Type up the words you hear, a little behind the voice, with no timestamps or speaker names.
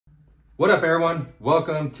What up, everyone?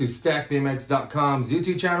 Welcome to StackBMX.com's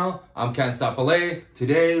YouTube channel. I'm Can't Stop LA.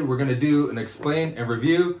 Today, we're gonna do an explain and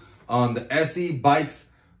review on the SE Bikes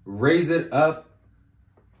Raise It Up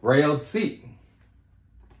railed seat.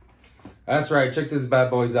 That's right, check these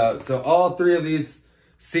bad boys out. So all three of these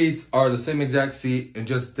seats are the same exact seat in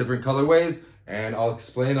just different colorways, and I'll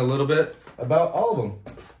explain a little bit about all of them.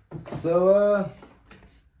 So,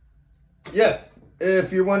 yeah,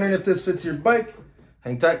 if you're wondering if this fits your bike,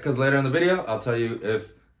 hang tight, because later in the video, I'll tell you if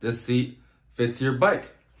this seat fits your bike.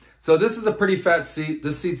 So this is a pretty fat seat.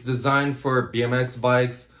 This seat's designed for BMX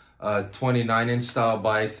bikes, 29-inch style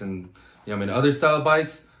bikes, and other style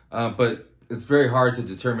bikes, but it's very hard to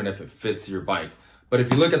determine if it fits your bike. But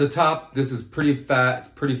if you look at the top, this is pretty fat, it's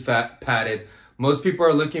pretty fat, padded. Most people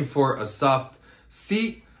are looking for a soft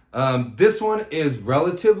seat. This one is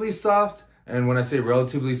relatively soft, and when I say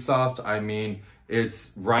relatively soft, I mean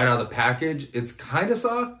it's right out of the package. It's kind of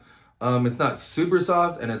soft. It's not super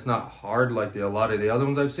soft, and it's not hard like a lot of the other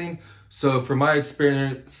ones I've seen. So from my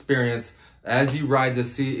experience, as you ride the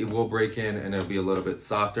seat, it will break in and it'll be a little bit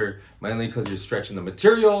softer, mainly because you're stretching the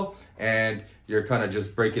material and you're kind of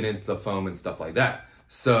just breaking into the foam and stuff like that.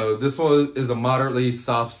 So this one is a moderately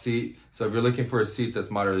soft seat. So if you're looking for a seat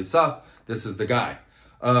that's moderately soft, this is the guy.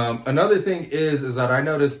 Another thing is that I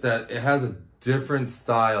noticed that it has a different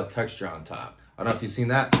style texture on top. I don't know if you've seen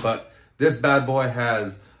that, but this bad boy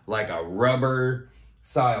has like a rubber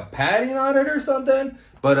style padding on it or something.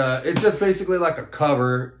 But it's just basically like a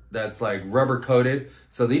cover that's like rubber coated.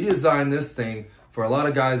 So they designed this thing for a lot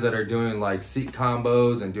of guys that are doing like seat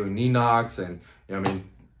combos and doing knee knocks and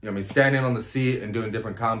standing on the seat and doing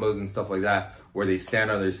different combos and stuff like that, where they stand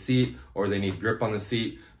on their seat or they need grip on the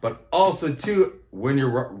seat. But also too, when you're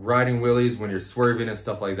riding wheelies, when you're swerving and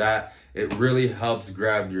stuff like that, it really helps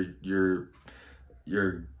grab your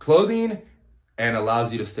clothing and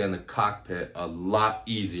allows you to stay in the cockpit a lot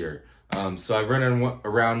easier. So I've run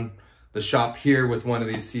around the shop here with one of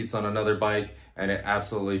these seats on another bike, and it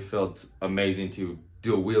absolutely felt amazing to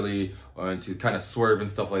do a wheelie and to kind of swerve and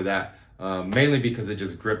stuff like that. Mainly because it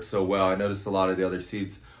just grips so well. I noticed a lot of the other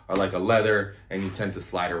seats are like a leather and you tend to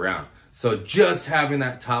slide around. So just having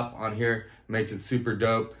that top on here makes it super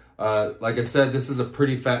dope. Like I said, this is a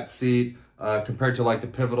pretty fat seat. Compared to like the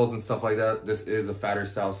Pivotals and stuff like that, this is a fatter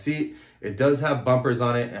style seat. It does have bumpers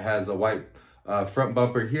on it. It has a white front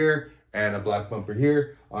bumper here and a black bumper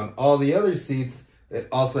here. On all the other seats, it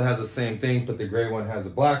also has the same thing, but the gray one has a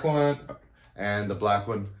black one and the black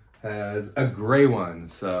one has a gray one.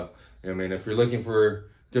 So, if you're looking for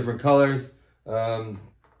different colors, kind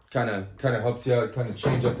of helps you out, kind of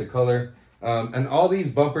change up the color. And all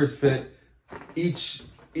these bumpers fit each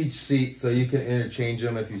seat, so you can interchange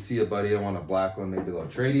them. If you see a buddy that want a black one, maybe they'll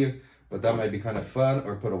trade you, but that might be kind of fun,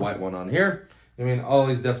 or put a white one on here.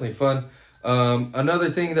 Always definitely fun. Another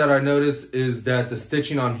thing that I noticed is that the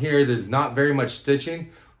stitching on here, there's not very much stitching,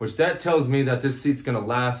 which that tells me that this seat's gonna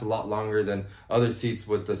last a lot longer than other seats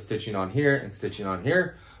with the stitching on here and stitching on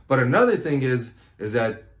here. But another thing is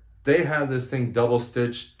that they have this thing double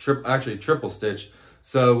stitched, actually triple stitched.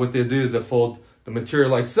 So what they do is they fold the material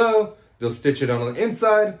like so, they'll stitch it on the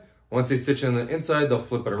inside. Once they stitch it on the inside, they'll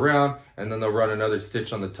flip it around, and then they'll run another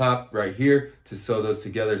stitch on the top right here to sew those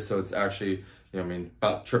together. So it's actually,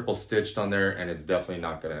 about triple stitched on there, and it's definitely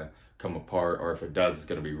not gonna come apart, or if it does, it's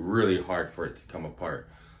gonna be really hard for it to come apart.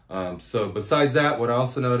 So besides that, what I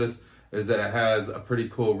also noticed is that it has a pretty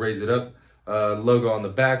cool Raise It Up logo on the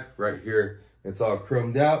back right here. It's all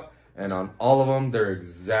chromed out, and on all of them, they're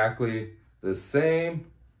exactly the same.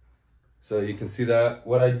 So you can see that.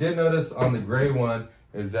 What I did notice on the gray one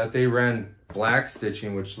is that they ran black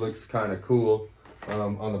stitching, which looks kind of cool.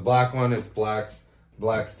 On the black one, it's black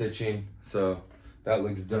stitching, so that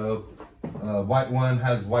looks dope. White one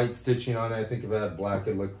has white stitching on it. I think if it had black,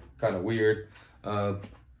 it'd look kind of weird.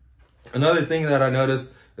 Another thing that I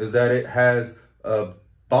noticed is that it has a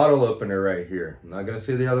bottle opener right here. I'm not gonna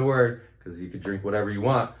say the other word because you could drink whatever you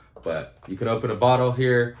want, but you can open a bottle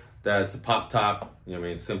here that's a pop top.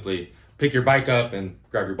 Simply pick your bike up and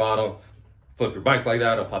grab your bottle, flip your bike like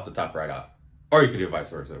that, it'll pop the top right off. Or you could do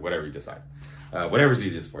vice versa, whatever you decide. Whatever's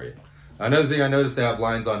easiest for you. Another thing I noticed, they have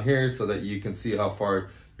lines on here so that you can see how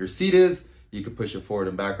far your seat is. You can push it forward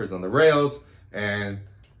and backwards on the rails, and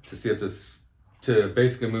to see if to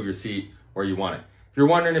basically move your seat where you want it. If you're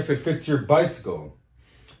wondering if it fits your bicycle,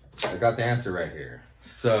 I got the answer right here.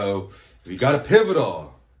 So if you got a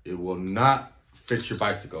Pivotal, it will not fit your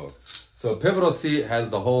bicycle. So a Pivotal seat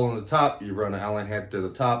has the hole in the top. You run an Allen head to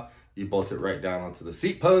the top, you bolt it right down onto the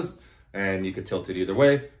seat post, and you could tilt it either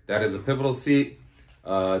way. That is a Pivotal seat.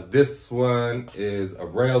 This one is a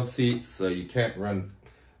railed seat, so you can't run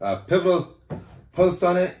pivotal post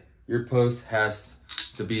on it. Your post has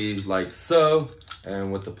to be like so,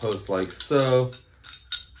 and with the post like so,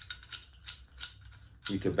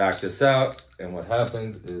 you can back this out, and what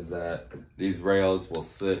happens is that these rails will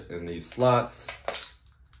sit in these slots.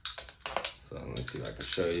 So let me see if I can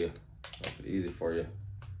show you, make it easy for you.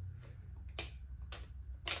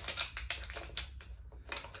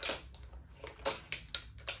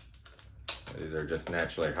 These are just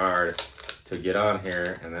naturally hard to get on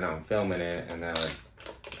here, and then I'm filming it, and now it's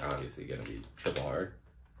obviously gonna be triple hard.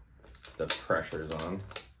 The pressure's on,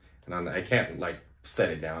 and I can't like set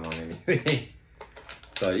it down on anything.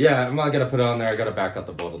 So yeah, I'm not gonna put it on there. I gotta back out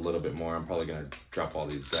the bolt a little bit more. I'm probably gonna drop all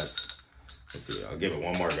these bets. Let's see, I'll give it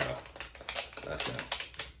one more go. That's it.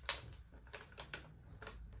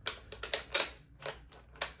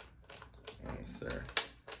 Yes, sir.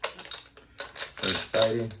 So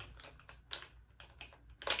exciting.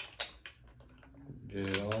 Get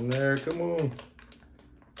it on there, come on.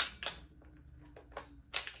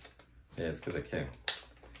 Yeah, it's because I can't.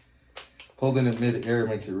 Holding it mid-air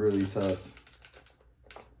makes it really tough.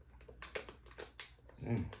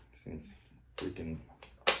 Seems freaking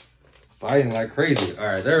fighting like crazy. All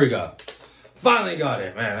right, there we go. Finally got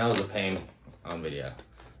it, man. That was a pain on video.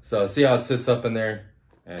 So see how it sits up in there,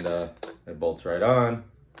 and it bolts right on,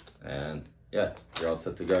 and yeah, you're all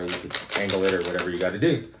set to go. You can angle it or whatever you got to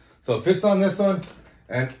do. So it fits on this one,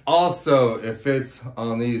 and also it fits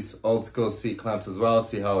on these old school seat clamps as well.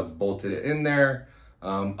 See how it's bolted in there.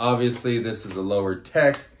 Obviously, this is a lower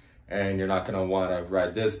tech, and you're not gonna want to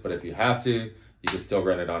ride this, but if you have to, you can still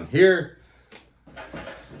run it on here.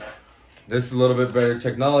 This is a little bit better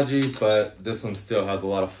technology, but this one still has a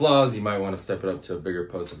lot of flaws. You might want to step it up to a bigger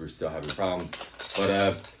post if you're still having problems.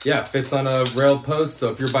 But yeah, fits on a railed post. So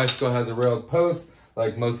if your bicycle has a railed post,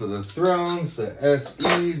 like most of the Thrones, the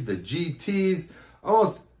SEs, the GTs,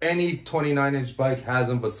 almost any 29-inch bike has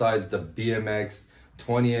them besides the BMX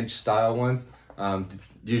 20-inch style ones,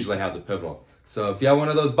 usually have the pivotal. So if you have one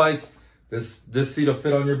of those bikes, this seat will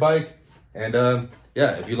fit on your bike. And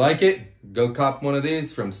yeah, if you like it, go cop one of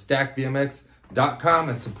these from stackbmx.com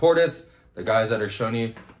and support us, the guys that are showing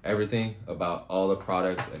you everything about all the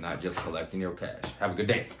products and not just collecting your cash. Have a good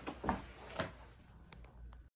day.